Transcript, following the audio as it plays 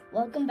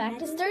Welcome back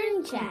to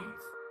Stern Chats.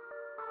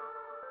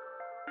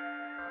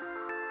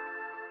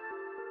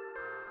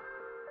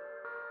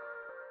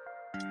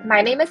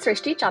 My name is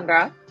Srishti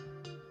Chandra.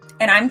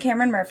 And I'm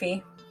Cameron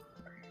Murphy.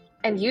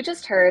 And you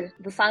just heard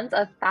the sons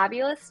of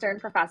fabulous Stern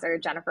professor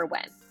Jennifer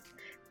Wynn.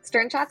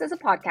 Stern Chats is a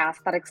podcast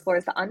that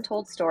explores the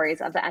untold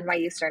stories of the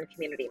NYU Stern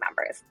community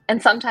members,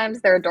 and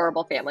sometimes their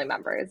adorable family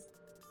members.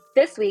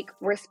 This week,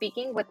 we're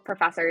speaking with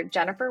Professor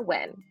Jennifer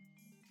Wynn.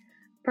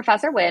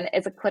 Professor Wynn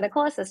is a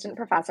clinical assistant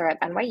professor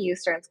at NYU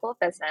Stern School of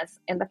Business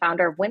and the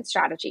founder of Wynn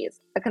Strategies,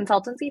 a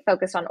consultancy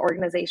focused on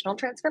organizational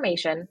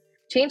transformation,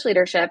 change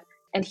leadership,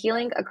 and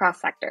healing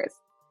across sectors.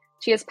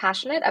 She is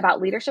passionate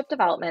about leadership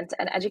development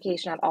and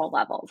education at all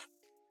levels.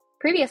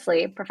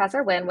 Previously,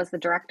 Professor Wynn was the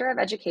Director of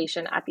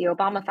Education at the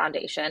Obama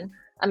Foundation,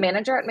 a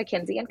manager at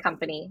McKinsey &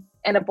 Company,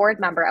 and a board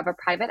member of a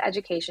private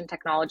education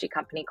technology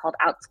company called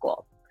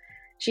OutSchool.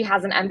 She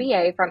has an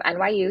MBA from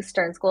NYU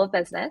Stern School of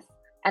Business,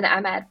 an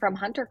MEd from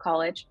Hunter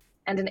College,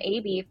 and an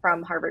AB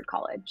from Harvard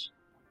College.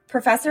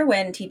 Professor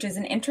Wynn teaches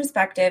an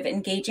introspective,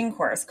 engaging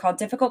course called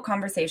Difficult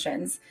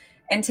Conversations,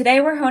 and today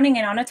we're honing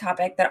in on a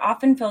topic that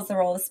often fills the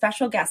role of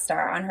special guest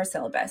star on her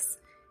syllabus,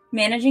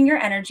 managing your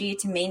energy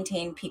to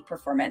maintain peak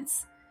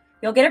performance.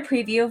 You'll get a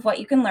preview of what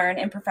you can learn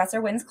in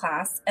Professor Wynn's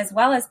class, as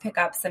well as pick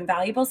up some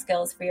valuable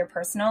skills for your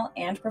personal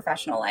and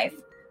professional life.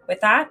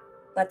 With that,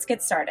 let's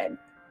get started.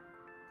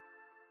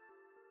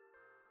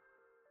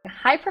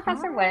 Hi,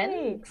 Professor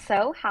Wynn.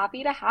 So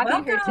happy to have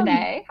you here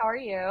today. How are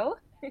you?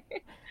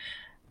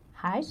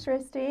 Hi,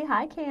 Srishti.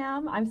 Hi,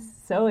 Cam. I'm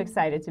so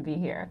excited to be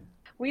here.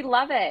 We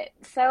love it.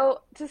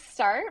 So to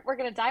start, we're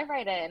going to dive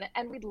right in,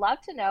 and we'd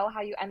love to know how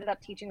you ended up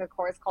teaching a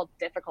course called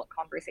Difficult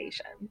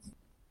Conversations.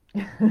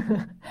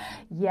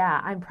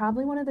 Yeah, I'm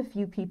probably one of the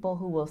few people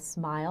who will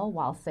smile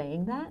while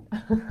saying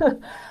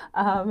that.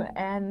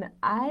 And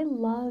I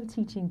love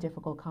teaching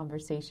difficult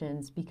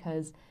conversations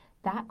because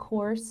that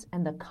course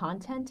and the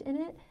content in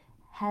it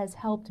has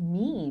helped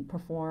me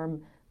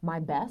perform my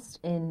best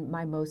in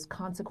my most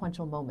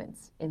consequential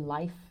moments in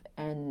life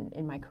and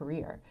in my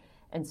career.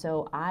 And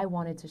so I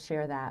wanted to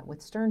share that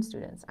with Stern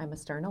students. I'm a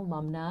Stern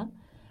alumna.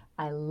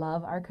 I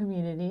love our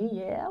community.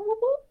 Yeah.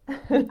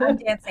 I'm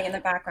dancing in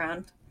the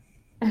background.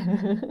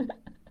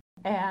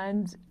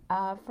 And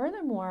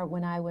furthermore,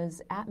 when I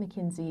was at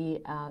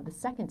McKinsey the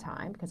second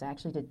time, because I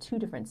actually did two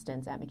different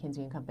stints at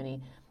McKinsey &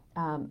 Company,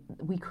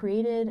 we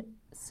created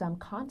some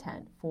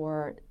content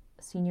for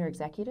senior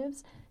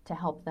executives to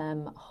help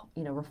them,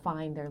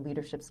 refine their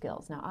leadership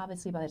skills. Now,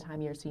 obviously, by the time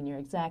you're a senior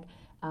exec,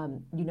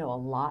 you know a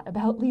lot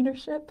about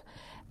leadership,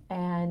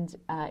 and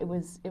it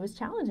was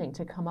challenging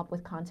to come up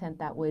with content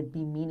that would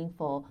be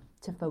meaningful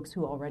to folks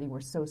who already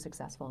were so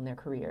successful in their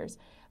careers.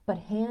 But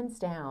hands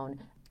down,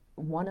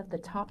 one of the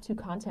top two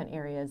content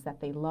areas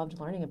that they loved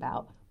learning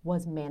about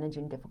was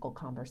managing difficult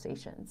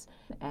conversations.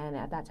 And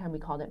at that time, we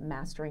called it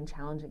mastering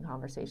challenging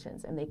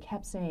conversations. And they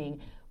kept saying,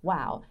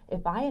 wow,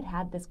 if I had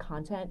had this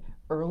content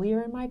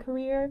earlier in my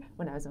career,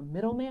 when I was a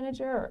middle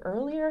manager or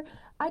earlier,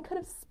 I could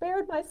have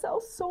spared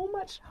myself so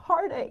much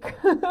heartache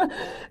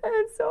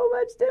and so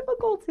much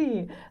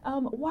difficulty.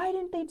 Why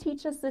didn't they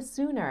teach us this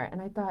sooner? And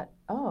I thought,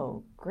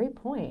 oh, great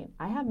point.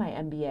 I have my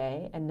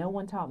MBA and no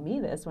one taught me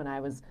this when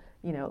I was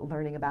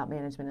learning about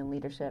management and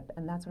leadership.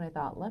 And that's when I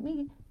thought, let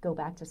me go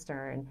back to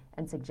Stern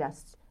and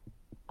suggest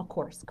a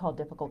course called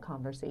Difficult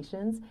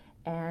Conversations.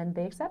 And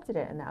they accepted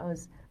it. And that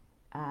was,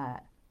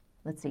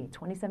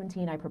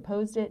 2017, I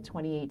proposed it.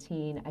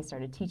 2018, I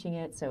started teaching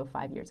it. So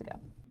 5 years ago.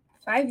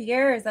 5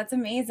 years. That's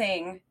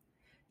amazing.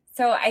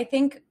 So I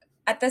think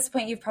at this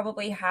point, you've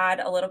probably had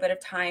a little bit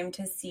of time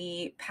to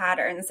see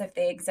patterns, if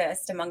they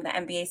exist, among the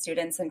MBA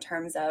students in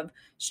terms of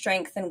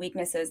strengths and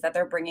weaknesses that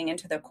they're bringing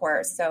into the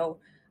course. So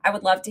I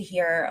would love to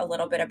hear a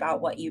little bit about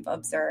what you've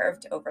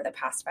observed over the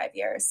past 5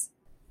 years.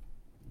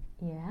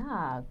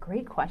 Yeah,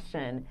 great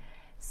question.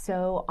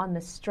 So on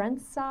the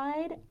strength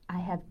side, I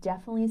have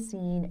definitely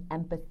seen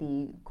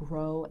empathy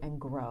grow and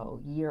grow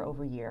year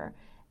over year.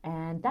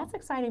 And that's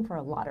exciting for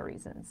a lot of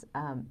reasons.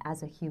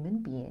 As a human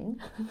being,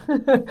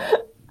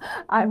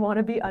 I want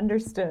to be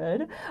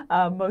understood.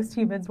 Most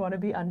humans want to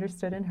be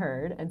understood and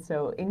heard. And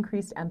so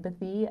increased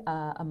empathy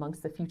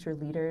amongst the future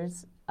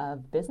leaders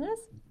of business,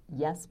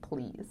 yes,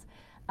 please.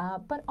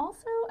 But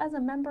also as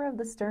a member of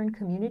the Stern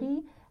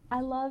community, I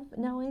love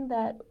knowing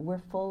that we're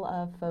full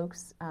of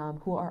folks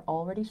who are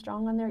already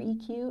strong on their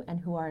EQ and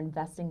who are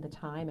investing the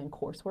time and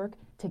coursework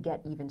to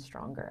get even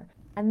stronger.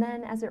 And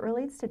then as it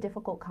relates to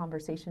difficult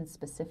conversations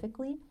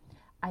specifically,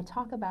 I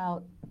talk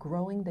about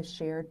growing the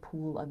shared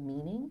pool of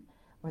meaning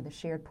or the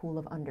shared pool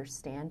of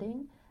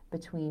understanding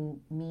between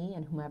me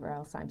and whomever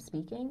else I'm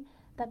speaking,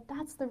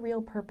 that's the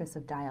real purpose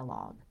of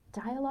dialogue.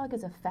 Dialogue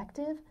is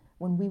effective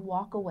when we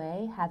walk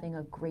away having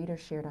a greater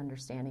shared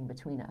understanding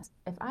between us.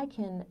 If I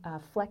can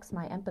flex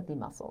my empathy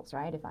muscles,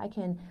 right? If I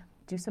can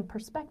do some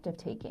perspective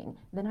taking,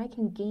 then I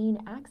can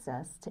gain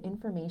access to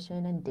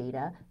information and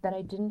data that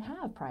I didn't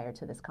have prior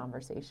to this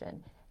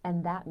conversation.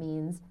 And that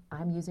means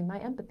I'm using my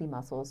empathy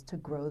muscles to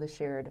grow the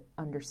shared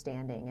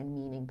understanding and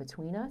meaning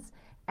between us.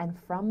 And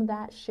from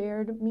that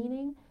shared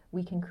meaning,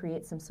 we can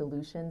create some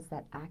solutions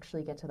that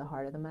actually get to the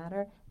heart of the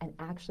matter and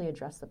actually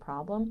address the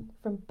problem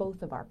from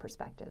both of our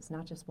perspectives,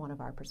 not just one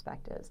of our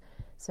perspectives.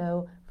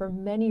 So for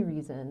many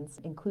reasons,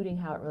 including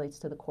how it relates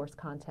to the course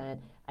content,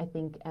 I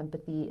think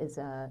empathy is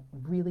a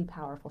really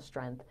powerful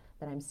strength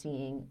that I'm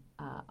seeing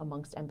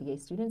amongst MBA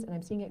students, and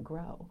I'm seeing it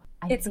grow.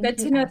 It's good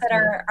to know that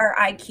our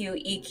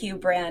IQ, EQ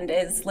brand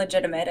is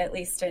legitimate, at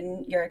least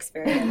in your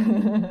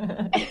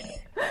experience.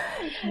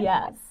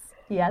 Yes.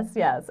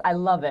 I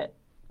love it.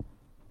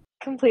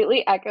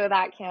 Completely echo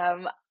that,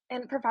 Kim.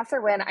 And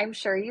Professor Wynn, I'm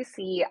sure you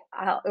see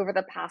over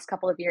the past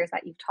couple of years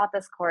that you've taught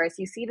this course,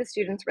 you see the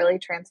students really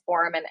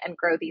transform and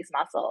grow these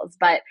muscles.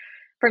 But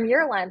from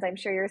your lens, I'm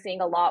sure you're seeing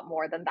a lot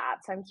more than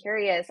that. So I'm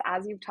curious,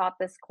 as you've taught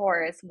this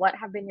course, what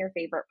have been your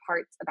favorite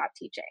parts about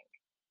teaching?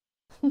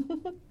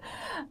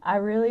 I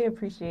really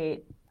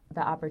appreciate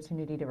the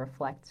opportunity to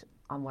reflect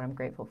on what I'm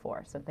grateful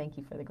for. So thank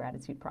you for the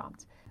gratitude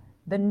prompt.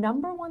 The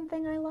number one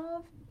thing I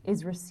love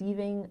is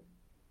receiving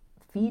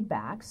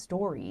feedback,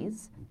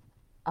 stories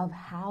of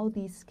how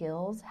these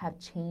skills have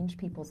changed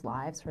people's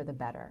lives for the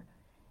better.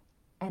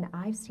 And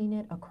I've seen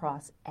it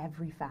across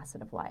every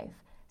facet of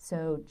life.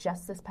 So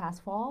just this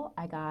past fall,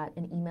 I got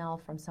an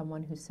email from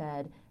someone who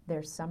said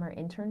their summer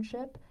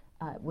internship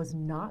was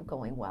not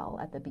going well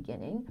at the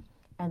beginning,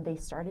 and they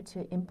started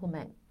to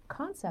implement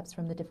concepts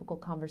from the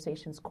Difficult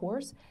Conversations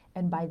course,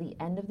 and by the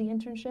end of the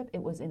internship,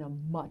 it was in a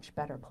much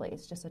better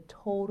place, just a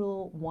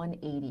total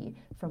 180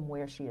 from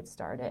where she had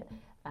started.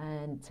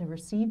 And to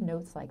receive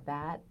notes like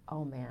that,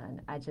 oh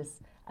man,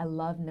 I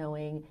love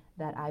knowing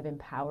that I've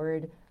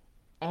empowered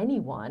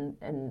anyone,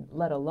 and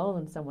let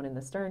alone someone in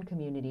the Stern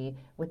community,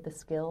 with the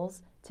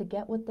skills to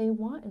get what they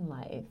want in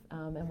life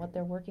and what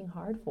they're working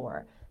hard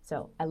for.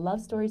 So I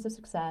love stories of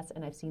success,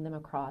 and I've seen them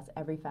across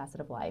every facet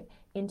of life: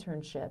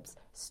 internships,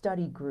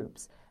 study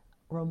groups,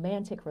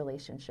 romantic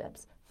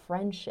relationships,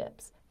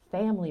 friendships,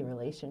 family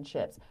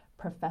relationships,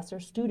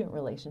 professor-student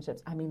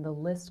relationships. I mean, the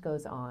list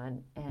goes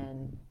on,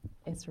 and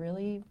it's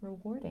really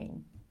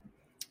rewarding.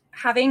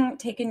 Having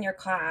taken your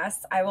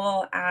class, I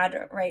will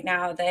add right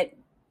now that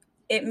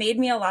it made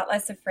me a lot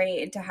less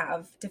afraid to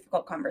have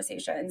difficult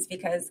conversations,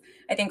 because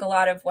I think a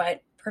lot of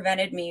what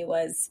prevented me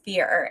was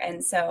fear.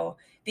 And so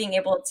being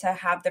able to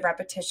have the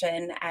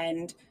repetition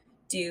and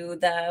do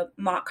the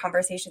mock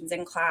conversations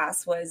in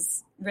class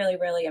was really,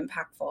 really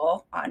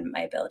impactful on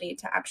my ability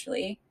to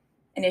actually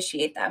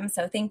initiate them.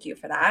 So thank you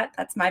for that.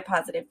 That's my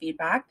positive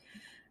feedback.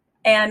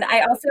 And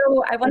I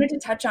wanted to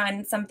touch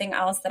on something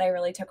else that I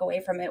really took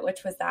away from it,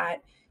 which was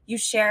that you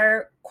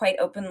share quite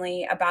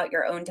openly about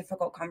your own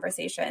difficult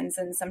conversations.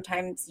 And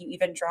sometimes you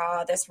even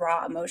draw this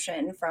raw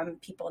emotion from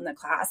people in the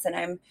class. And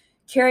I'm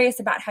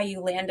curious about how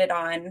you landed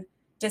on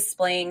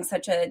displaying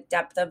such a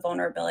depth of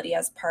vulnerability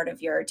as part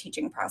of your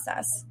teaching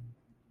process.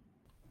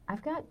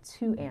 I've got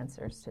two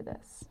answers to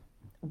this.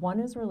 One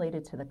is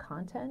related to the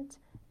content,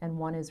 and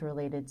one is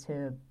related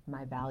to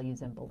my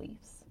values and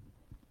beliefs.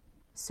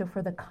 So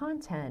for the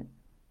content,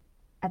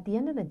 at the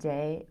end of the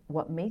day,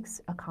 what makes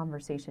a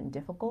conversation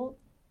difficult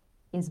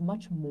is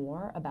much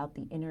more about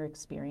the inner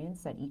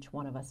experience that each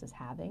one of us is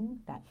having,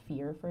 that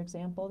fear, for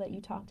example, that you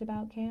talked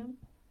about, Cam,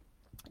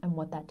 and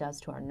what that does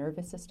to our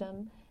nervous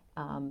system,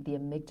 the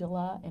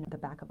amygdala in the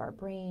back of our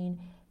brain,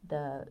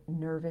 the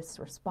nervous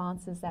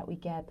responses that we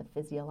get, the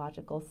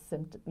physiological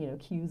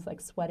cues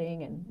like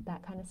sweating and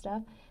that kind of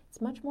stuff.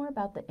 It's much more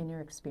about the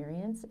inner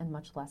experience and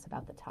much less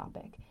about the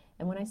topic.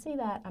 And when I say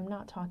that, I'm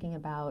not talking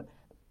about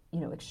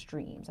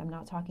extremes. I'm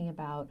not talking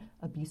about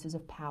abuses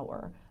of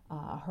power,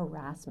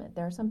 harassment.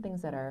 There are some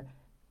things that are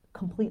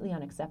completely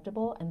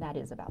unacceptable, and that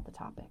is about the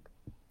topic.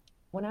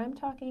 What I'm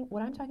talking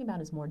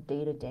about is more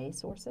day-to-day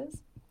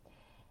sources.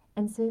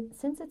 And so,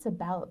 since it's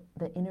about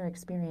the inner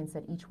experience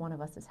that each one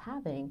of us is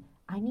having,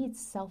 I need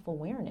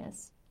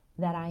self-awareness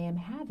that I am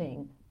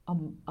having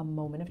a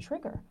moment of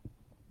trigger,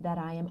 that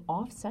I am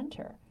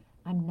off-center.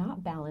 I'm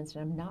not balanced,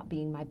 and I'm not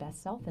being my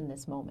best self in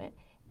this moment.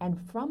 And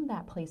from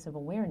that place of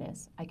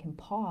awareness, I can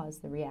pause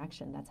the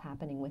reaction that's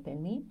happening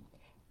within me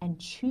and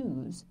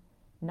choose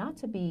not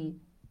to be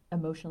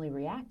emotionally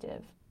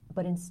reactive,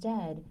 but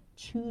instead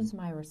choose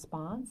my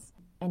response,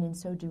 and in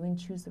so doing,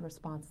 choose the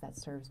response that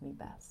serves me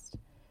best,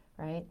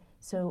 right?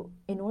 So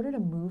in order to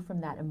move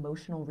from that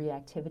emotional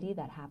reactivity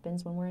that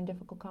happens when we're in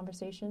difficult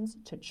conversations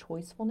to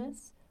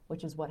choicefulness,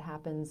 which is what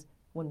happens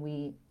when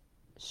we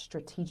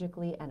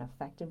strategically and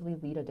effectively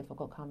lead a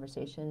difficult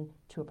conversation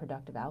to a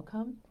productive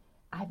outcome,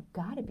 I've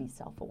got to be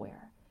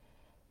self-aware.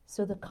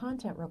 So the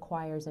content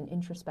requires an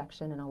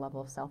introspection and a level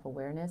of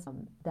self-awareness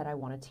that I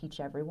want to teach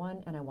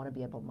everyone, and I want to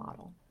be able to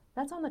model.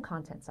 That's on the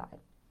content side.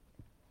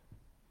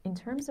 In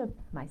terms of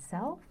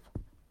myself,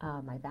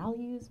 my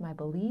values, my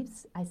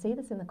beliefs, I say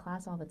this in the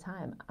class all the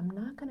time. I'm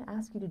not going to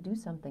ask you to do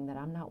something that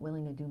I'm not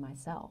willing to do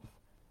myself,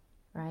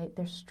 right?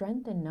 There's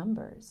strength in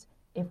numbers.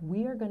 If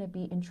we are going to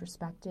be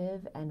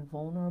introspective and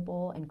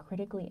vulnerable and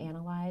critically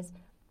analyze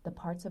the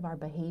parts of our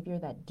behavior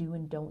that do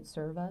and don't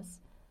serve us,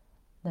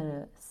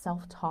 the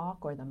self-talk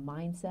or the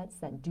mindsets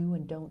that do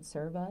and don't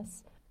serve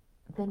us,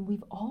 then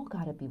we've all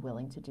got to be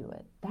willing to do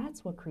it.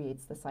 That's what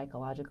creates the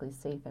psychologically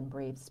safe and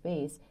brave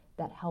space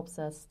that helps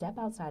us step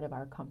outside of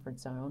our comfort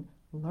zone,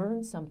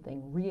 learn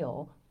something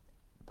real,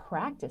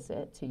 practice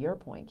it, to your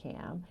point,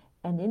 Cam.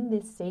 And in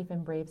this safe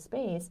and brave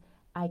space,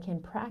 I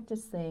can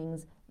practice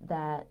things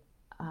that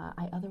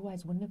I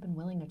otherwise wouldn't have been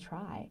willing to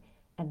try.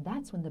 And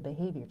that's when the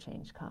behavior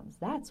change comes.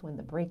 That's when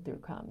the breakthrough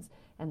comes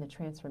and the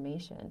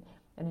transformation.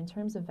 And in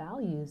terms of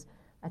values,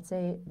 I'd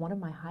say one of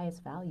my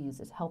highest values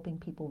is helping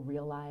people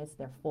realize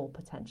their full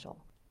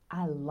potential.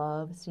 I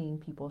love seeing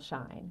people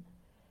shine.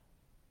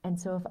 And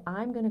so if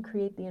I'm going to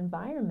create the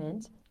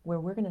environment where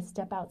we're going to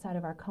step outside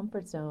of our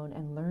comfort zone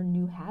and learn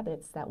new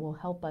habits that will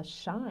help us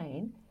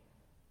shine,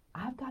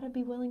 I've got to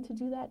be willing to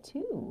do that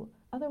too.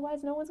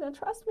 Otherwise, no one's going to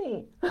trust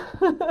me.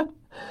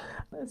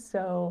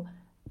 So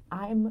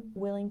I'm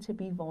willing to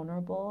be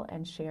vulnerable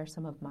and share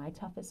some of my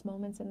toughest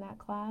moments in that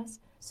class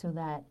so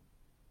that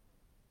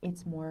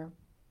it's more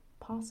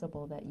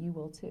possible that you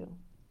will too.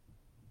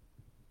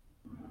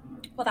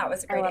 Well, that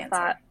was a great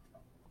answer.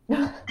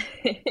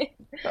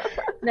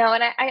 No,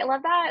 and I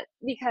love that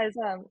because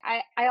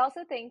I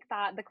also think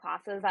that the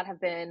classes that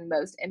have been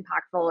most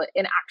impactful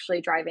in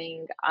actually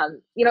driving,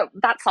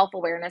 that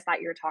self-awareness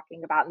that you're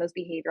talking about and those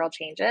behavioral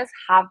changes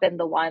have been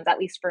the ones, at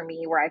least for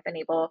me, where I've been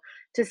able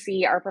to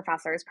see our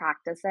professors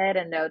practice it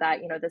and know that,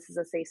 this is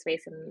a safe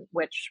space in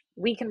which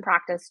we can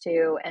practice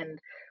too, and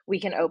we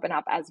can open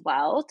up as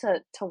well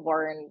to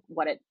learn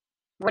what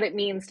it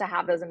means to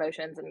have those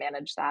emotions and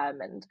manage them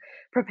and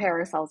prepare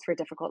ourselves for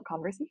difficult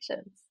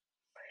conversations.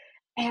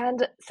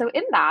 And so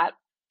in that,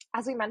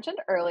 as we mentioned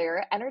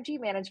earlier, energy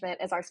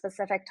management is our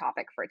specific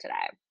topic for today.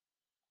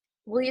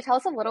 Will you tell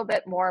us a little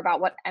bit more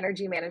about what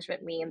energy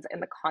management means in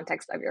the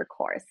context of your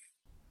course?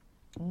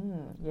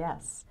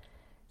 Yes.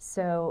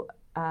 So,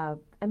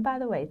 and by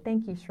the way,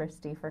 thank you,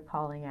 Shrishti, for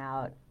calling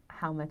out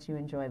how much you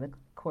enjoy the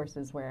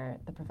courses where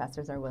the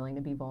professors are willing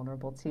to be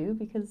vulnerable too,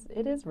 because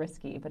it is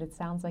risky, but it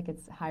sounds like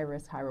it's high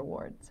risk, high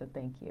reward. So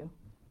thank you.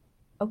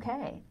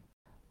 Okay.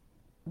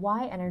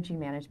 Why energy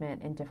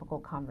management in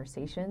difficult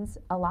conversations?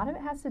 A lot of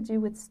it has to do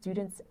with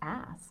students'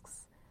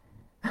 asks.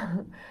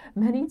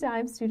 Many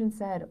times students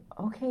said,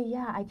 okay,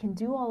 yeah, I can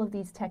do all of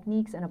these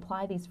techniques and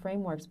apply these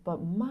frameworks,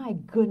 but my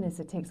goodness,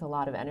 it takes a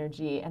lot of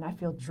energy and I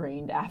feel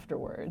drained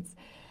afterwards.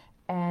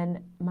 And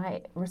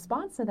my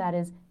response to that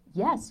is,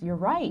 yes, you're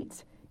right.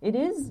 It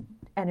is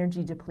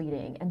energy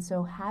depleting. And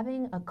so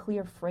having a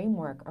clear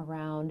framework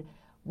around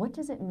what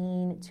does it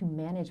mean to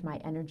manage my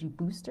energy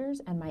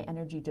boosters and my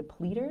energy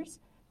depleters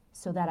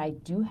so that I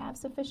do have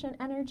sufficient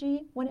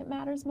energy when it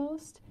matters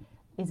most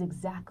is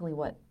exactly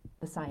what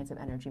the science of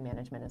energy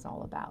management is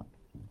all about.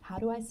 How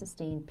do I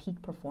sustain peak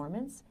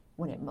performance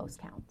when it most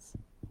counts?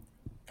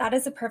 That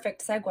is a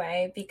perfect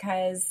segue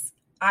because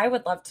I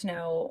would love to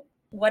know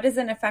what is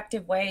an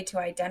effective way to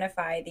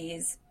identify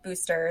these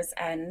boosters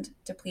and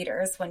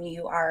depleters when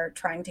you are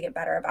trying to get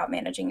better about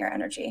managing your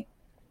energy?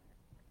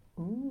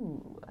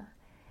 Ooh,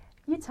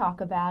 you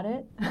talk about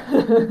it.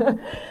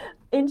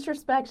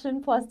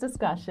 Introspection plus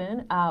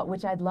discussion,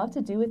 which I'd love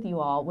to do with you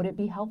all. Would it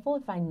be helpful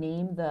if I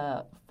name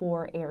the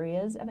 4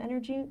 areas of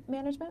energy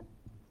management?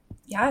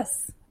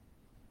 Yes.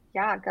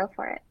 Yeah, go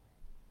for it.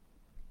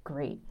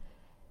 Great.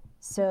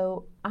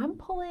 So I'm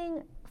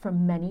pulling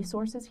from many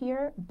sources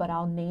here, but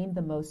I'll name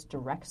the most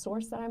direct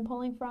source that I'm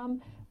pulling from,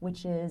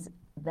 which is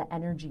the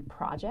Energy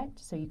Project.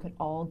 So you could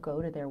all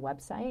go to their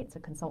website. It's a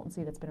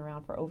consultancy that's been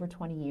around for over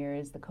 20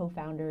 years. The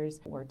co-founders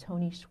were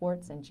Tony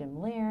Schwartz and Jim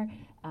Lair.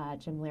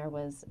 Jim Lair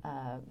was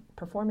a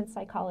performance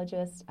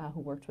psychologist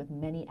who worked with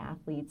many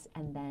athletes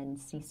and then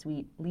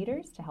C-suite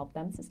leaders to help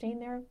them sustain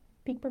their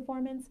peak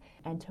performance.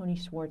 And Tony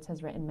Schwartz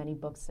has written many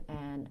books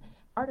and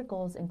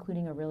articles,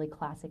 including a really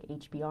classic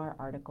HBR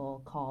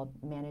article called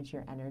Manage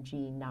Your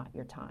Energy, Not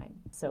Your Time.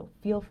 So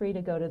feel free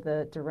to go to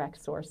the direct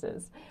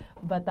sources.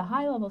 But the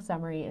high-level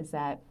summary is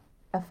that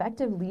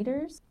effective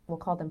leaders, we'll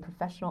call them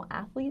professional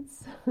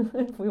athletes,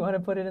 if we want to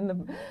put it in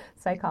the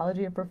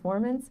psychology of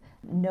performance,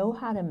 know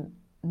how to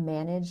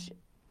manage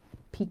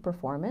peak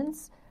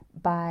performance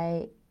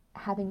by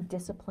having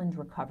disciplined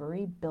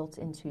recovery built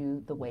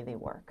into the way they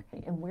work.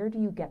 And where do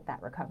you get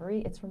that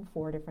recovery? It's from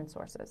 4 different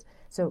sources.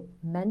 So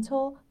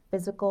mental,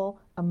 physical,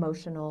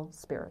 emotional,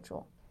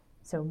 spiritual.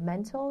 So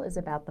mental is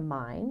about the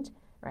mind,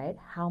 right?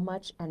 How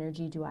much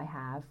energy do I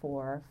have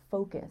for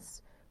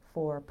focus,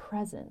 for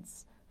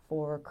presence,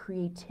 for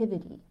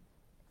creativity,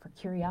 for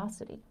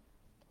curiosity?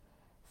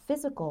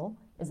 Physical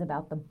is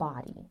about the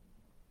body.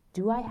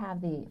 Do I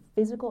have the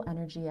physical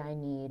energy I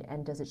need,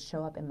 and does it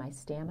show up in my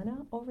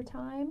stamina over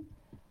time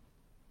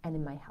and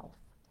in my health?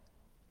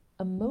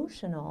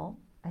 Emotional,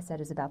 I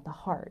said, is about the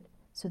heart.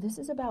 So this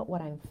is about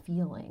what I'm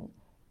feeling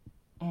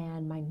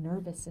and my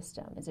nervous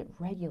system. Is it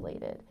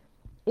regulated?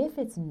 If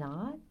it's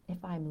not,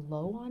 if I'm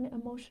low on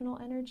emotional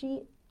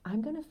energy,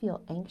 I'm going to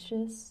feel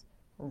anxious,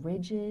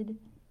 rigid,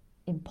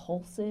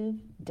 impulsive,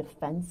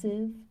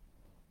 defensive.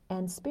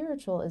 And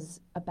spiritual is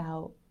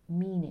about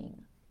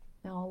meaning.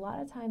 Now, a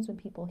lot of times when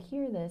people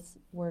hear this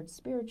word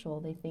spiritual,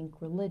 they think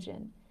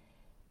religion.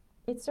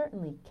 It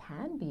certainly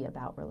can be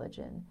about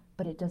religion,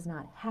 but it does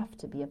not have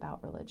to be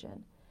about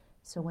religion.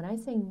 So when I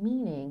say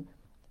meaning,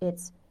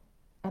 it's,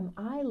 am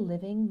I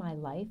living my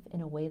life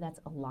in a way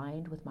that's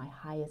aligned with my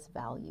highest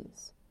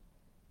values?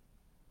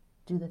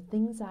 Do the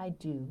things I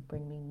do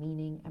bring me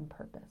meaning and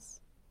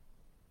purpose?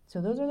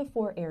 So those are the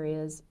 4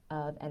 areas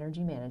of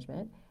energy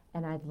management,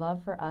 and I'd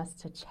love for us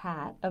to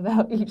chat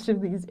about each of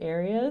these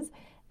areas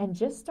and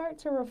just start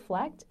to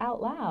reflect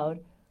out loud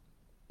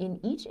in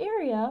each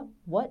area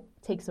what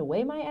takes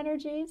away my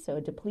energy, so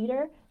a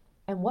depleter,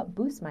 and what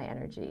boosts my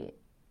energy.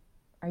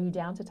 Are you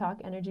down to talk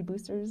energy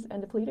boosters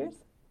and depleters?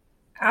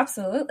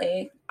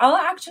 Absolutely. I'll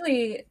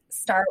actually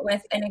start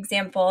with an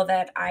example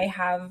that I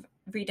have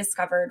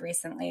rediscovered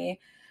recently.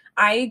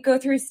 I go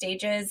through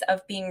stages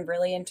of being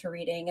really into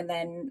reading, and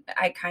then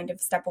I kind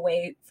of step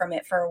away from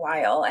it for a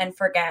while and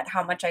forget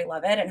how much I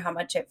love it and how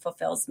much it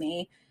fulfills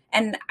me.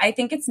 And I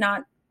think it's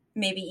not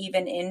maybe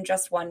even in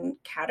just one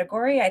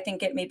category. I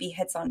think it maybe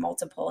hits on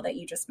multiple that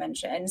you just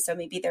mentioned. So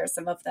maybe there's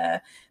some of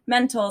the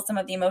mental, some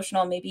of the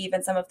emotional, maybe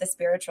even some of the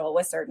spiritual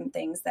with certain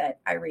things that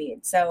I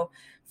read. So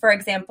for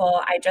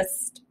example, I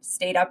just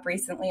stayed up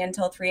recently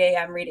until 3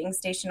 a.m. reading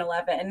Station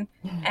 11,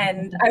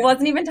 and I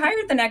wasn't even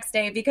tired the next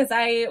day because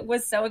I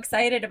was so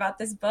excited about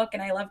this book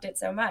and I loved it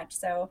so much.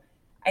 So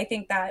I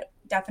think that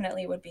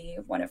definitely would be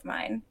one of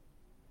mine.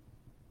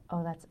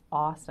 Oh, that's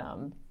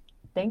awesome.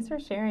 Thanks for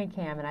sharing,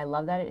 Cam, and I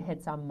love that it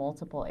hits on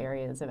multiple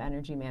areas of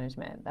energy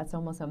management. That's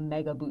almost a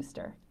mega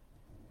booster.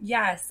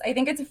 Yes, I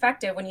think it's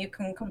effective when you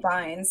can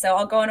combine. So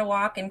I'll go on a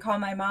walk and call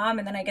my mom,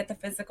 and then I get the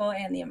physical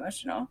and the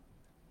emotional.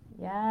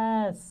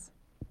 Yes.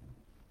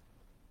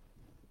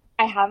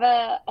 I have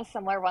a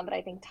similar one that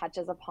I think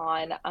touches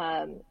upon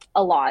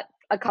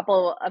a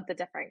couple of the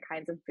different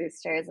kinds of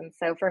boosters. And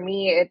so for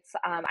me, it's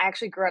I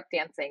actually grew up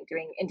dancing,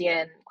 doing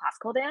Indian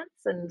classical dance.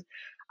 And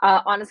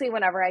honestly,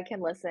 whenever I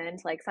can listen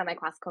to like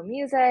semi-classical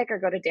music or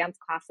go to dance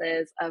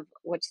classes, of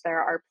which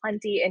there are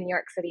plenty in New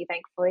York City,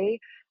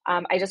 thankfully,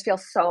 I just feel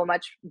so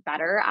much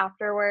better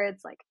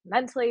afterwards, like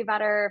mentally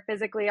better,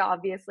 physically,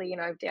 obviously,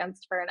 I've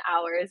danced for an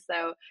hour,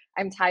 so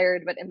I'm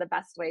tired, but in the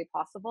best way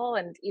possible.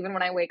 And even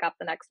when I wake up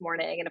the next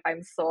morning and if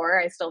I'm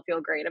sore, I still feel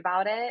great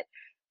about it.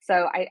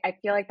 So I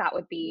feel like that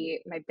would be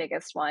my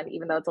biggest one,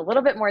 even though it's a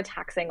little bit more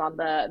taxing on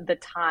the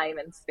time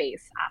and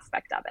space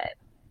aspect of it.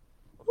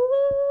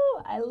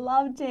 Woo! I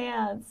love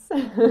dance.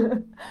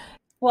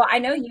 Well, I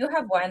know you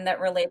have one that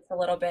relates a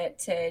little bit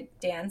to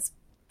dance,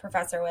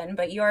 Professor Wynn,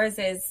 but yours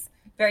is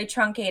very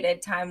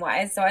truncated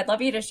time-wise. So I'd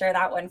love you to share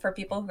that one for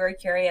people who are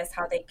curious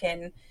how they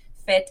can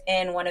fit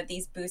in one of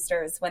these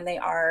boosters when they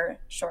are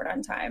short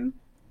on time.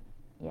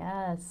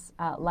 Yes.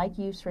 Like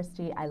you,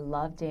 Shristi, I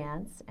love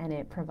dance, and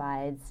it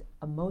provides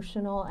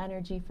emotional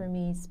energy for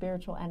me,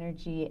 spiritual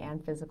energy,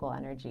 and physical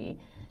energy.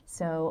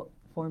 So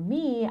for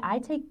me, I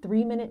take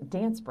 3-minute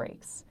dance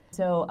breaks.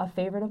 So a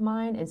favorite of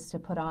mine is to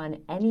put on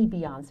any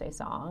Beyonce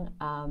song.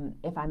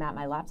 If I'm at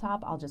my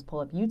laptop, I'll just pull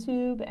up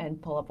YouTube and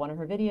pull up one of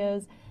her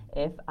videos.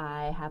 If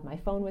I have my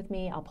phone with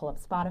me, I'll pull up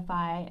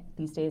Spotify.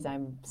 These days,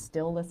 I'm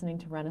still listening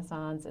to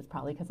Renaissance. It's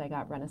probably because I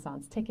got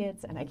Renaissance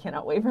tickets and I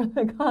cannot wait for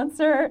the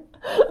concert.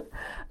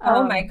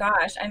 Oh my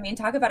gosh. I mean,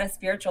 talk about a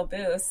spiritual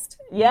boost.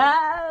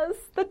 Yes,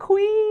 the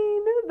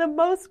queen, the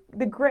most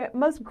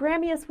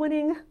Grammys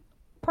winning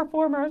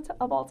performer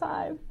of all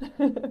time.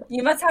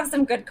 You must have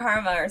some good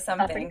karma or That's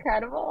something.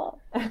 incredible.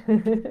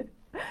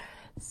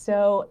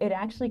 So it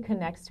actually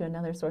connects to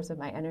another source of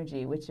my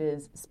energy, which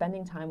is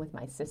spending time with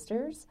my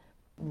sisters.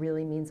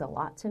 Really means a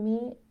lot to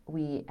me.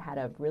 We had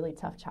a really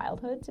tough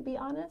childhood, to be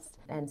honest.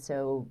 And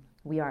so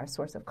we are a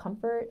source of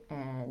comfort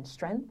and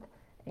strength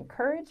and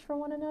courage for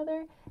one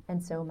another.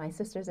 And so my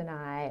sisters and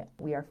I,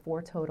 we are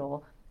 4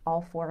 total.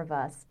 All 4 of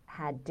us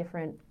had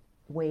different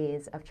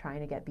ways of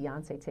trying to get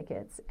Beyonce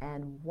tickets.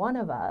 And one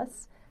of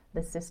us,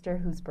 the sister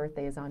whose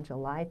birthday is on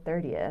July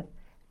 30th,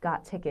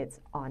 got tickets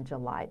on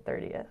July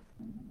 30th.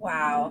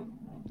 Wow.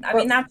 I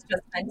mean, that's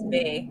just meant to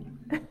be.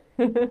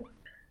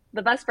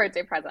 The best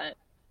birthday present.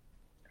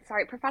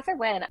 Sorry, Professor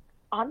Wynn,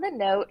 on the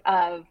note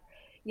of,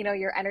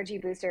 your energy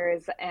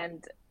boosters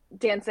and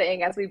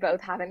dancing, as we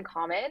both have in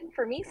common,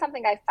 for me,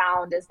 something I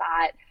found is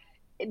that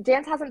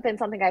dance hasn't been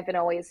something I've been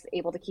always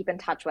able to keep in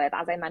touch with.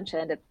 As I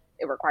mentioned, it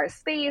requires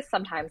space.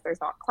 Sometimes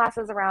there's not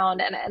classes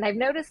around. And I've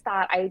noticed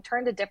that I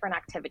turn to different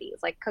activities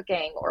like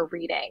cooking or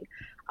reading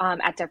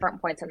at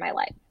different points in my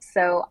life.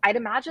 So I'd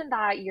imagine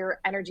that your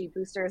energy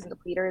boosters and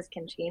depleters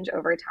can change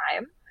over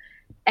time.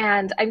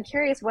 And I'm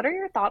curious, what are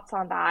your thoughts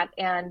on that?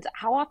 And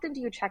how often do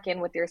you check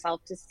in with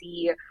yourself to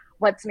see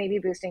what's maybe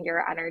boosting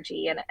your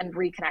energy and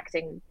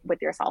reconnecting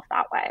with yourself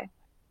that way?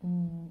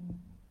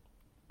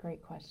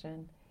 Great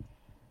question.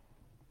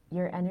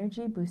 Your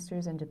energy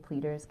boosters and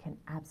depleters can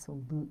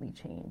absolutely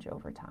change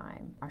over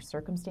time. Our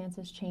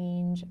circumstances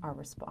change, our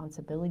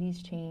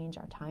responsibilities change,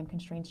 our time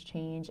constraints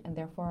change, and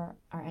therefore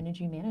our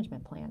energy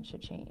management plan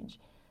should change.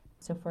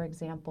 So for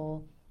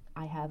example,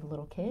 I have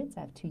little kids,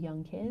 I have 2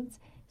 young kids,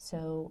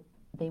 so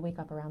they wake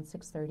up around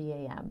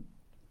 6:30 a.m.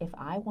 If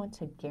I want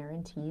to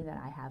guarantee that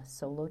I have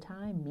solo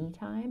time, me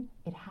time,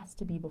 it has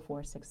to be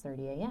before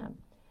 6:30 a.m.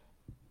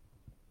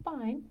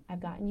 fine.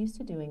 I've gotten used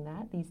to doing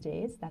that these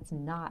days. That's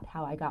not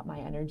how I got my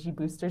energy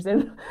boosters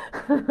in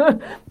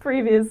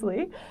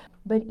previously.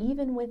 But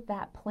even with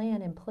that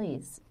plan in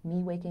place,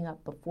 me waking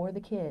up before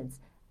the kids,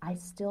 I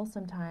still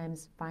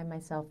sometimes find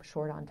myself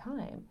short on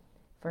time.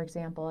 For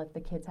example, if the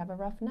kids have a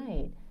rough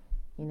night,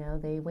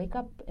 they wake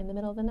up in the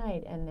middle of the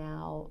night and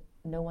now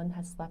no one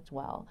has slept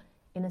well.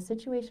 In a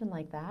situation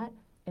like that,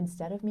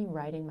 instead of me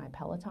riding my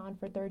Peloton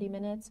for 30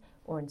 minutes,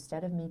 or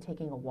instead of me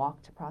taking a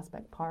walk to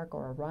Prospect Park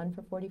or a run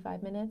for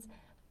 45 minutes,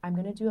 I'm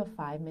going to do a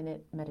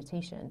 5-minute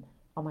meditation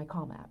on my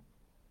Calm app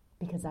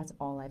because that's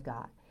all I've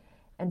got.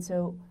 And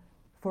so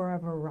for a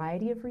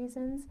variety of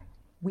reasons,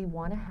 we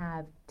want to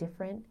have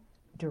different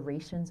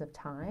durations of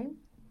time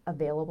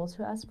available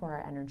to us for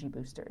our energy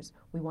boosters.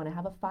 We want to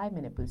have a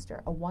 5-minute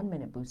booster, a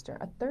 1-minute booster,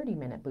 a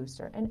 30-minute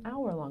booster, an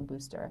hour-long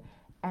booster,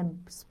 and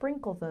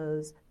sprinkle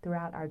those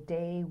throughout our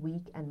day,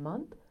 week, and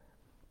month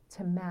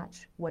to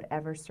match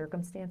whatever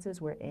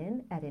circumstances we're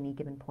in at any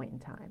given point in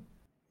time.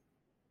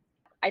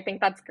 I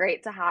think that's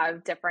great to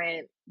have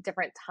different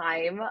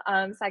time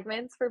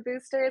segments for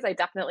boosters. I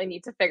definitely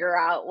need to figure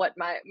out what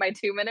my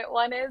 2-minute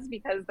one is,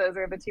 because those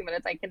are the 2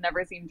 minutes I can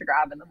never seem to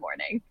grab in the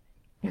morning.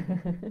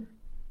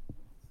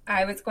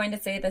 I was going to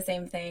say the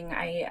same thing.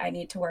 I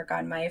need to work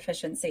on my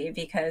efficiency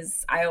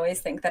because I always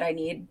think that I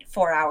need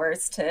 4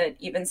 hours to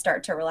even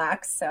start to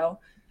relax. So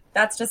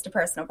that's just a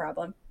personal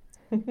problem.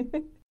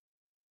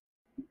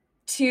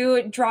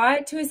 To draw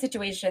it to a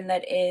situation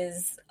that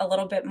is a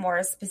little bit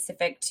more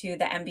specific to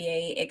the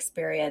MBA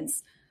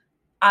experience,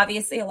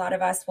 obviously a lot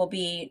of us will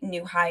be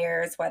new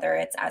hires, whether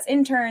it's as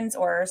interns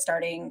or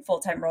starting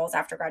full-time roles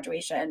after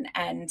graduation.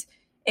 And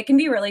it can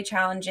be really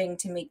challenging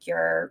to make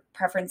your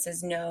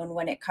preferences known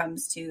when it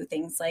comes to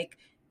things like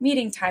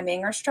meeting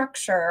timing or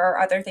structure or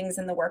other things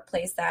in the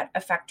workplace that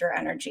affect your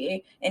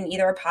energy in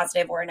either a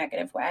positive or a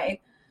negative way.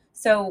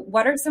 So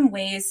what are some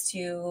ways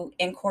to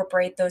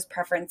incorporate those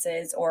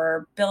preferences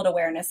or build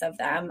awareness of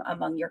them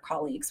among your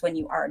colleagues when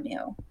you are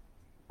new?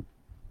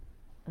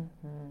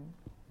 Mm-hmm.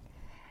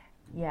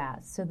 Yeah,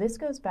 so this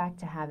goes back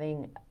to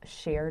having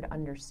shared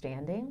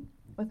understanding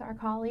with our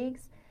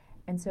colleagues.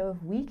 And so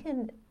if we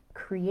can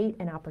create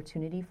an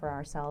opportunity for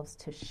ourselves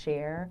to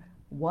share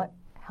what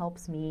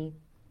helps me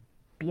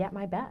be at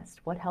my best,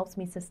 what helps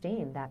me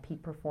sustain that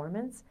peak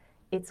performance,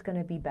 it's going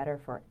to be better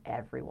for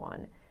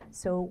everyone.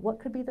 So what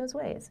could be those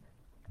ways?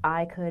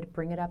 I could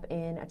bring it up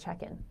in a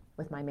check-in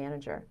with my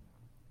manager.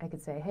 I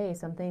could say, hey,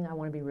 something I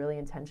want to be really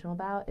intentional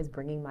about is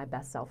bringing my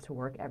best self to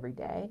work every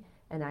day.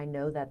 And I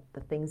know that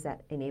the things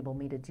that enable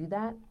me to do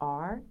that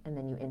are, and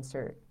then you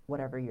insert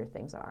whatever your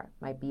things are.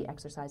 Might be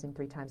exercising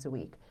 3 times a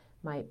week,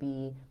 might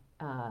be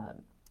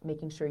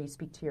making sure you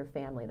speak to your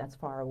family that's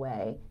far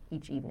away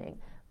each evening,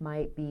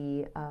 might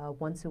be a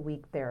once a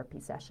week therapy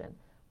session.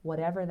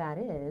 Whatever that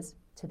is,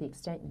 to the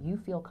extent you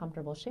feel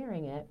comfortable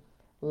sharing it,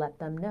 let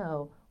them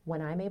know,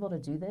 when I'm able to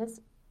do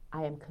this,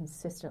 I am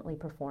consistently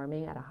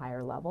performing at a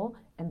higher level,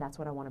 and that's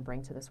what I want to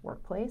bring to this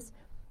workplace.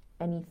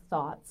 Any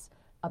thoughts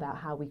about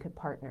how we could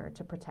partner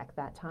to protect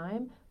that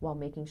time while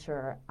making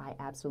sure I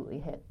absolutely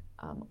hit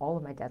all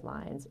of my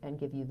deadlines and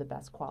give you the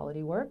best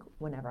quality work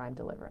whenever I'm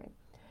delivering,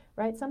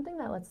 right? Something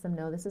that lets them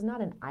know this is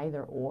not an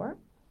either or,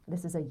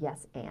 this is a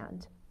yes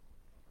and.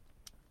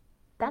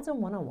 That's a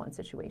one-on-one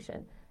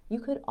situation. You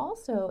could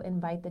also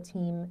invite the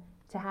team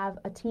to have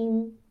a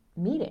team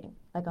meeting,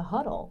 like a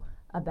huddle,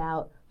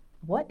 about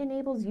what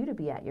enables you to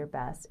be at your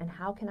best and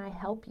how can I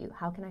help you?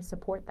 How can I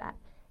support that?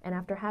 And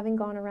after having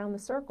gone around the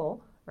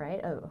circle,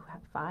 right,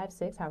 5,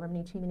 6, however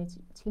many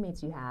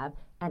teammates you have,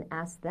 and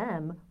ask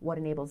them what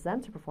enables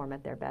them to perform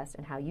at their best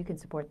and how you can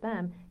support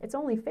them, it's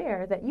only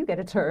fair that you get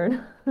a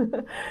turn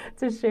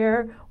to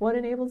share what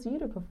enables you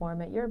to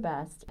perform at your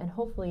best. And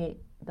hopefully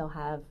they'll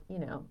have,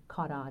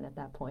 caught on at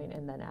that point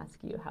and then ask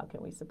you, how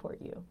can we support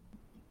you?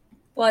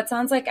 Well, it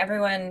sounds like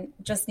everyone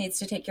just needs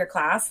to take your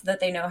class so that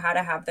they know how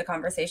to have the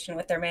conversation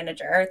with their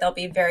manager. They'll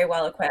be very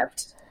well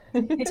equipped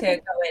to go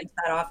into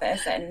that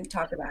office and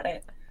talk about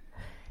it.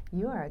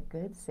 You are a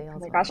good salesman. Oh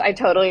my gosh, I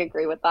totally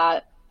agree with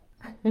that.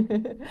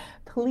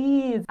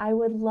 Please, I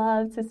would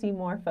love to see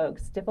more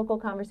folks.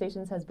 Difficult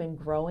Conversations has been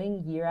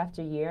growing year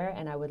after year,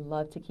 and I would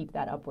love to keep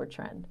that upward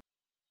trend.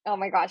 Oh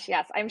my gosh,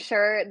 yes. I'm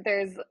sure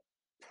there's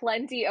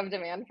plenty of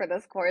demand for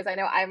this course. I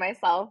know I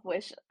myself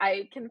wish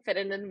I can fit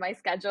it in my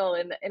schedule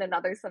in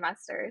another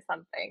semester or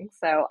something.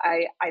 So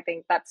I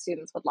think that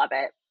students would love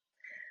it.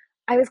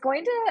 I was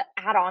going to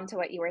add on to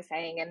what you were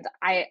saying, and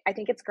I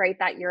think it's great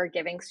that you're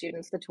giving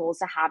students the tools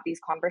to have these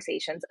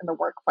conversations in the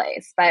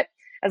workplace. But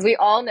as we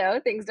all know,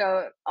 things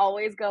don't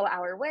always go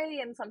our way,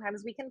 and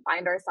sometimes we can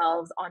find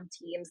ourselves on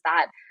teams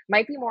that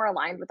might be more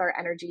aligned with our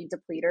energy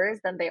depleters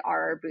than they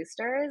are our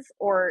boosters,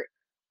 or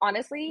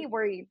honestly,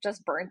 we're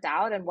just burnt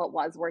out and what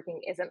was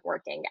working isn't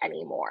working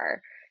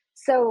anymore.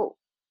 So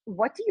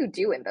what do you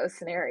do in those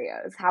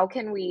scenarios? How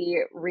can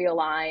we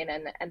realign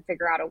and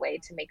figure out a way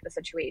to make the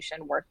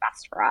situation work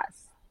best for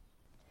us?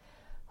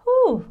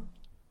 Whew.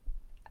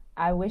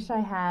 I wish I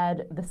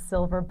had the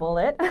silver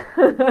bullet,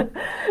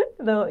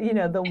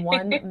 the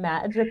one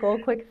magical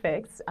quick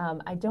fix.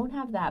 I don't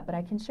have that, but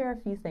I can share a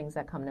few things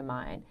that come to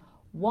mind.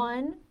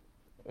 One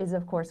is,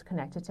 of course,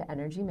 connected to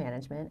energy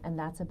management, and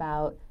that's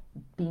about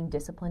being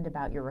disciplined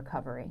about your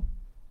recovery.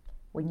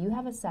 When you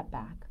have a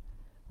setback,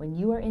 when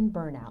you are in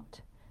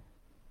burnout,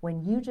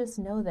 when you just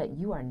know that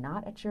you are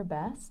not at your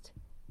best,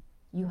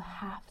 you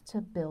have to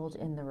build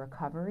in the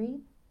recovery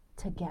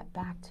to get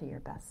back to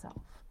your best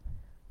self.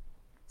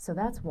 So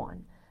that's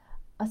one.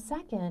 A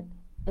second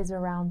is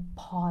around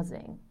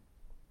pausing.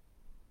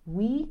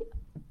 We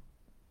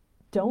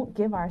don't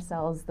give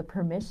ourselves the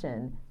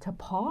permission to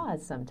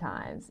pause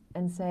sometimes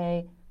and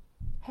say,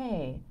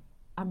 hey,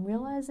 I'm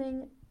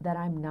realizing that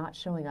I'm not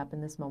showing up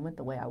in this moment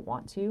the way I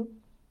want to.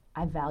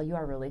 I value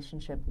our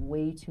relationship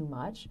way too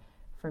much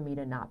for me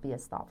to not be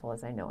as thoughtful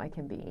as I know I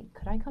can be.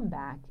 Could I come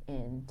back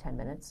in 10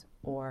 minutes?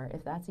 Or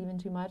if that's even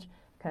too much,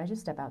 could I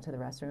just step out to the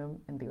restroom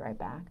and be right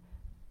back?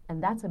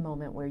 And that's a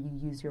moment where you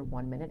use your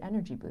 1-minute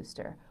energy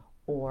booster.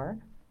 Or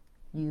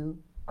you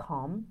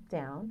calm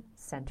down,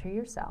 center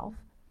yourself,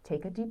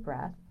 take a deep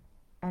breath,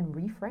 and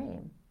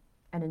reframe.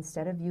 And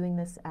instead of viewing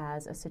this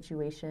as a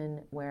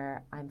situation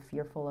where I'm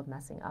fearful of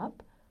messing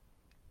up,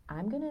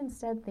 I'm going to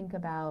instead think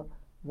about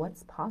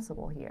what's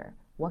possible here.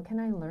 What can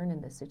I learn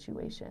in this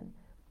situation?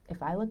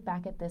 If I look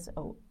back at this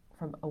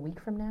from a week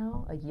from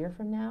now, a year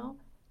from now,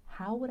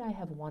 how would I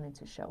have wanted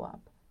to show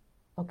up?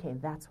 Okay,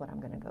 that's what I'm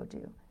going to go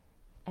do.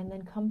 And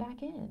then come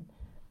back in.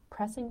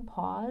 Pressing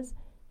pause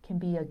can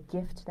be a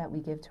gift that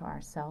we give to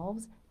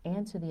ourselves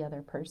and to the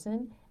other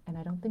person, and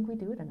I don't think we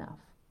do it enough.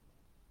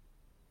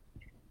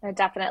 No,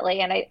 definitely.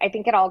 And I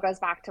think it all goes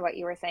back to what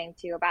you were saying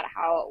too about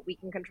how we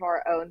can control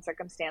our own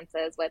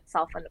circumstances with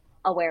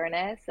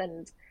self-awareness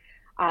and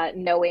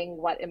knowing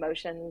what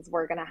emotions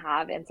we're going to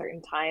have in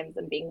certain times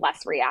and being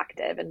less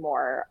reactive and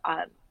more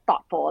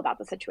thoughtful about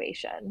the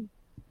situation.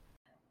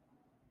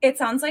 It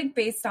sounds like,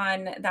 based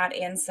on that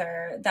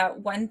answer,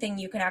 that one thing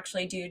you can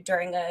actually do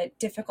during a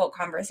difficult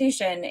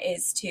conversation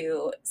is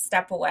to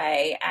step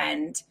away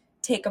and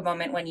take a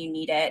moment when you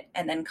need it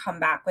and then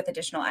come back with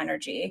additional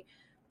energy.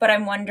 But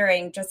I'm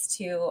wondering, just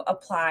to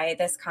apply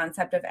this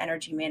concept of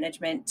energy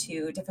management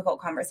to difficult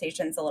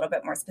conversations a little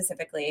bit more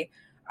specifically,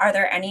 are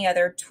there any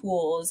other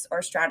tools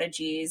or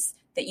strategies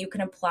that you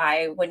can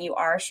apply when you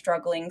are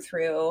struggling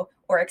through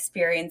or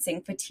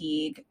experiencing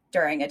fatigue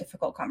during a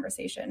difficult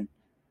conversation?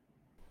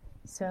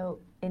 So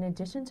in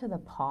addition to the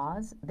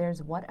pause,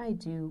 there's what I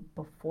do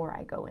before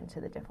I go into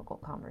the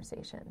difficult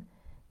conversation.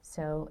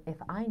 So if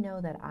I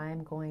know that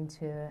I'm going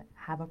to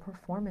have a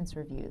performance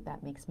review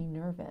that makes me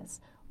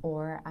nervous,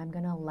 or I'm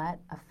going to let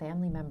a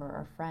family member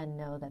or friend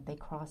know that they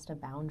crossed a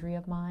boundary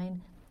of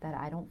mine that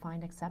I don't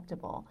find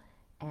acceptable,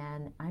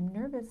 and I'm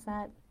nervous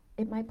that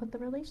it might put the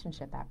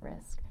relationship at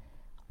risk.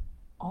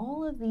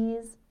 All of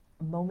these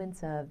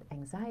moments of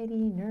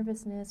anxiety,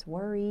 nervousness,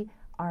 worry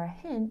are a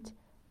hint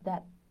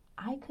that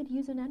I could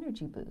use an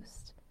energy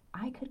boost.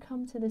 I could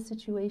come to this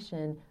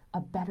situation a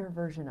better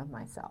version of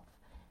myself.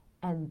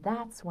 And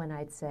that's when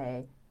I'd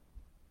say,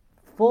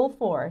 full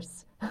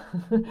force,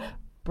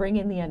 bring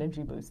in the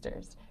energy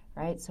boosters,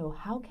 right? So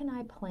how can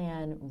I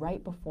plan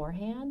right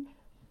beforehand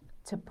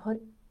to plan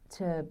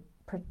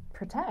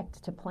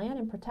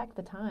and protect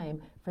the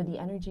time for the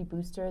energy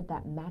booster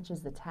that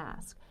matches the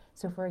task?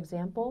 So for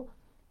example,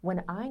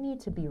 when I need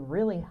to be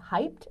really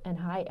hyped and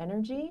high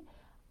energy,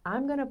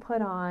 I'm going to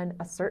put on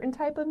a certain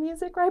type of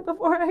music right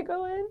before I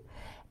go in.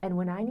 And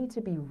when I need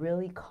to be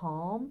really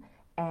calm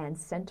and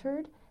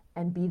centered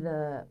and be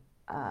the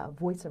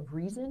voice of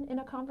reason in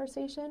a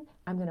conversation,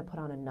 I'm going to put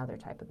on another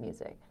type of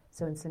music.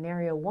 So in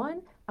scenario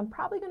one, I'm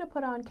probably going to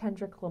put on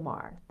Kendrick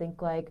Lamar.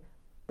 Think like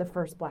the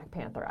first Black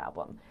Panther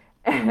album.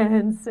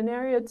 And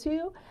scenario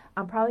two,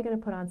 I'm probably going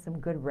to put on some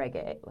good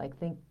reggae, like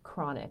think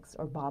Chronix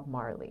or Bob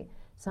Marley.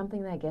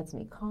 Something that gets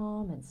me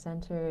calm and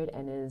centered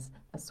and is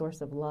a source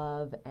of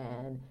love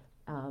and,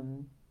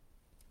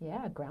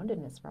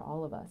 groundedness for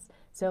all of us.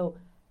 So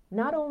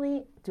not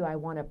only do I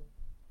want to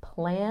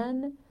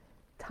plan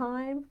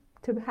time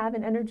to have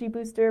an energy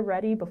booster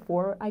ready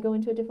before I go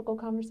into a difficult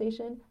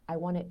conversation, I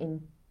want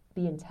to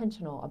be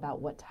intentional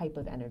about what type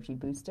of energy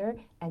booster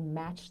and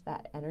match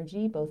that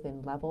energy both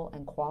in level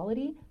and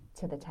quality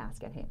to the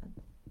task at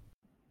hand.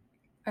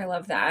 I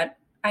love that.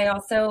 I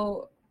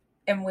also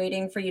am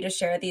waiting for you to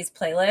share these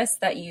playlists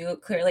that you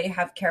clearly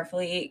have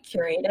carefully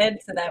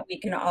curated so that we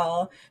can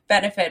all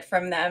benefit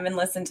from them and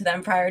listen to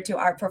them prior to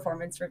our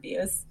performance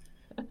reviews.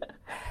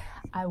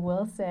 I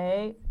will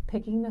say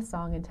picking the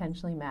song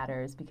intentionally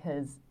matters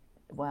because,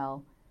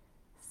 well,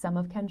 some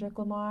of Kendrick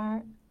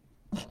Lamar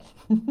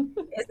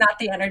is not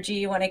the energy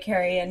you want to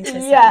carry into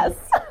Yes.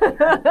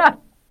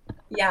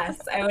 Yes,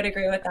 I would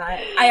agree with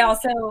that. I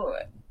also,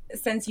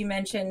 since you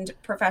mentioned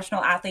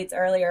professional athletes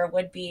earlier,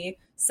 would be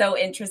so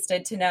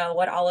interested to know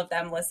what all of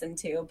them listen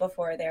to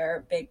before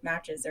their big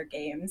matches or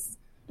games.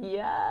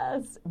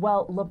 Yes.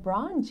 Well,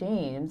 LeBron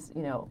James,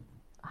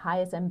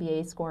 highest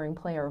NBA scoring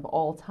player of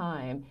all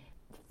time,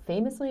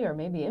 famously or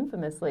maybe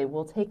infamously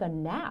will take a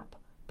nap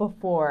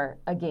before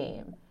a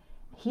game.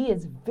 he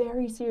is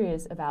very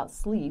serious about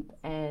sleep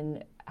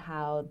and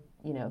how,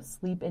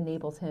 sleep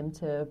enables him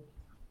to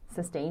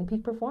sustain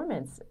peak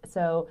performance.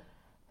 So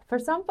for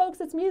some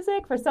folks, it's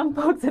music. For some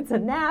folks, it's a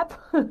nap.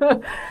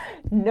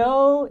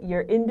 Know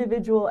your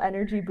individual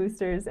energy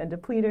boosters and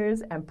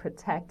depleters and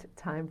protect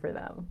time for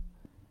them.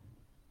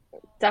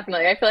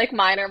 Definitely. I feel like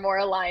mine are more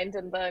aligned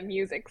in the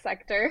music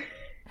sector,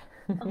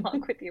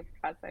 along with you,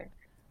 Professor.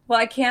 Well,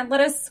 I can't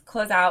let us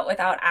close out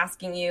without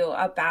asking you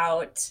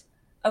about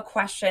a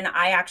question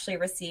I actually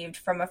received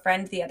from a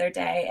friend the other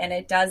day, and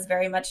it does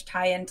very much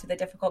tie into the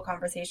difficult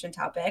conversation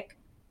topic.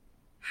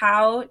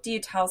 How do you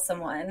tell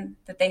someone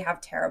that they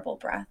have terrible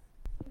breath?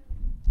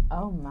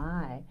 Oh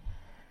my.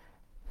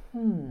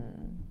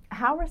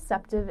 How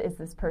receptive is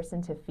this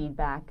person to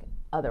feedback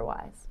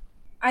otherwise?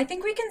 I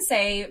think we can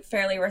say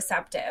fairly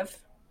receptive.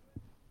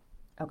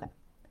 Okay.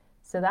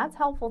 So that's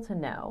helpful to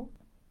know.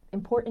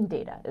 Important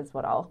data is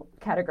what I'll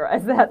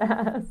categorize that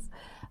as.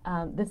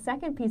 The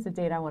second piece of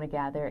data I want to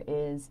gather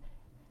is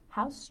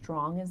how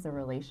strong is the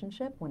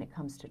relationship when it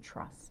comes to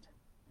trust?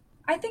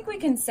 I think we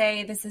can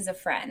say this is a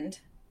friend.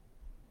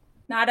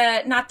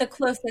 Not the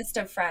closest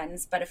of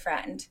friends, but a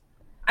friend.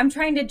 I'm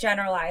trying to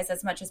generalize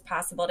as much as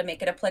possible to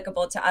make it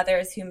applicable to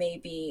others who may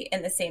be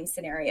in the same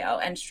scenario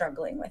and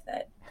struggling with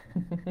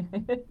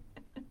it.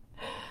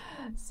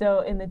 So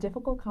in the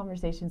Difficult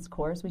Conversations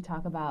course, we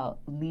talk about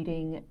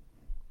leading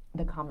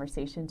the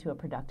conversation to a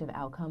productive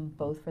outcome,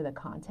 both for the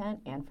content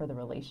and for the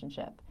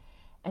relationship.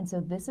 And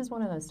so this is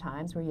one of those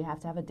times where you have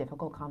to have a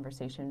difficult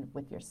conversation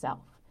with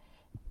yourself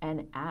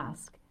and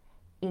ask,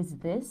 is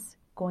this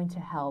going to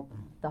help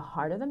the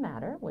heart of the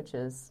matter, which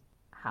is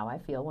how I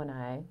feel when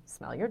I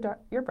smell your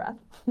breath,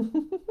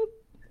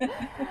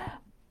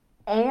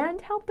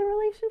 and help the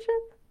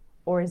relationship?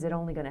 Or is it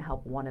only going to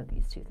help one of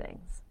these two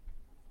things?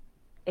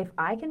 If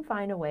I can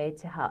find a way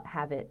to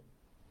have it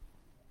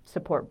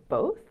support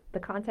both the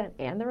content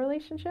and the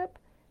relationship,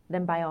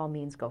 then by all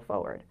means go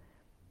forward.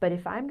 But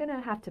if I'm going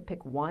to have to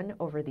pick one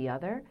over the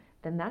other,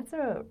 then that's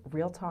a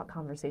real talk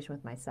conversation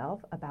with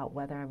myself about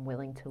whether I'm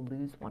willing to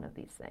lose one of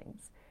these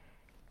things.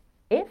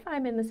 If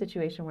I'm in the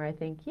situation where I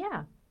think,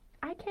 yeah,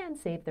 I can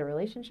save the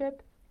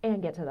relationship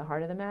and get to the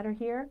heart of the matter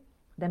here,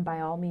 then by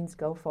all means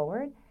go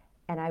forward.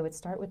 And I would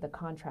start with the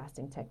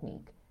contrasting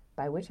technique,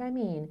 by which I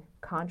mean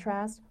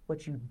contrast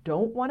what you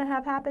don't want to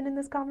have happen in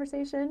this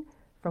conversation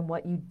from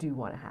what you do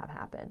want to have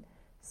happen.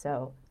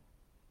 So,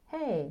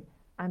 hey,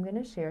 I'm going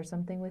to share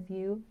something with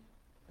you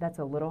that's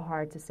a little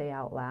hard to say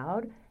out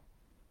loud,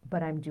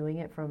 but I'm doing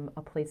it from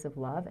a place of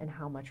love and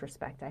how much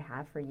respect I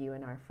have for you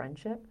and our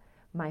friendship.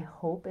 My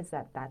hope is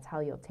that that's how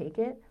you'll take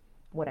it.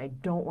 What I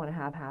don't want to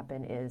have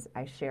happen is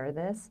I share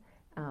this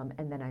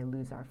and then I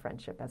lose our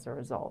friendship as a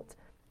result.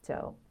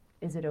 So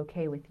is it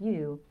okay with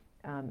you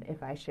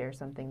if I share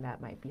something that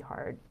might be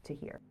hard to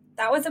hear?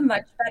 That was a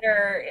much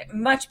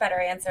better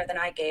answer than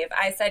I gave.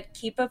 I said,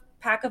 keep a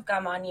pack of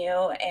gum on you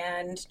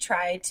and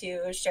try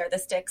to share the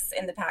sticks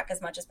in the pack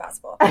as much as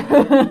possible.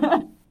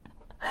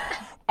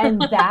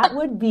 And that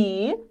would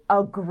be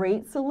a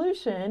great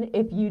solution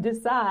if you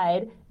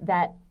decide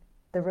that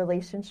the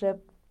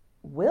relationship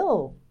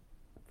will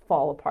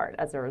fall apart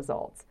as a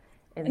result.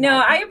 No,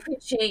 I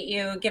appreciate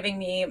you giving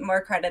me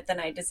more credit than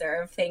I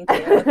deserve. Thank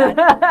you.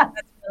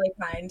 That's really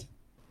kind.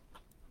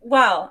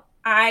 Well,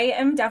 I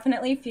am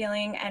definitely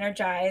feeling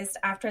energized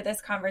after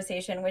this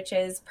conversation, which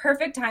is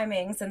perfect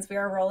timing since we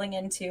are rolling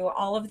into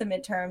all of the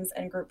midterms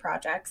and group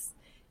projects.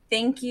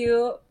 Thank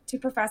you to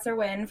Professor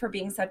Wynn for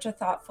being such a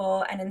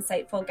thoughtful and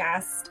insightful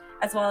guest,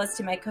 as well as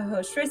to my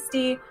co-host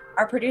Shristi,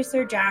 our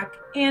producer Jack,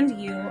 and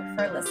you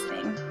for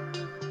listening.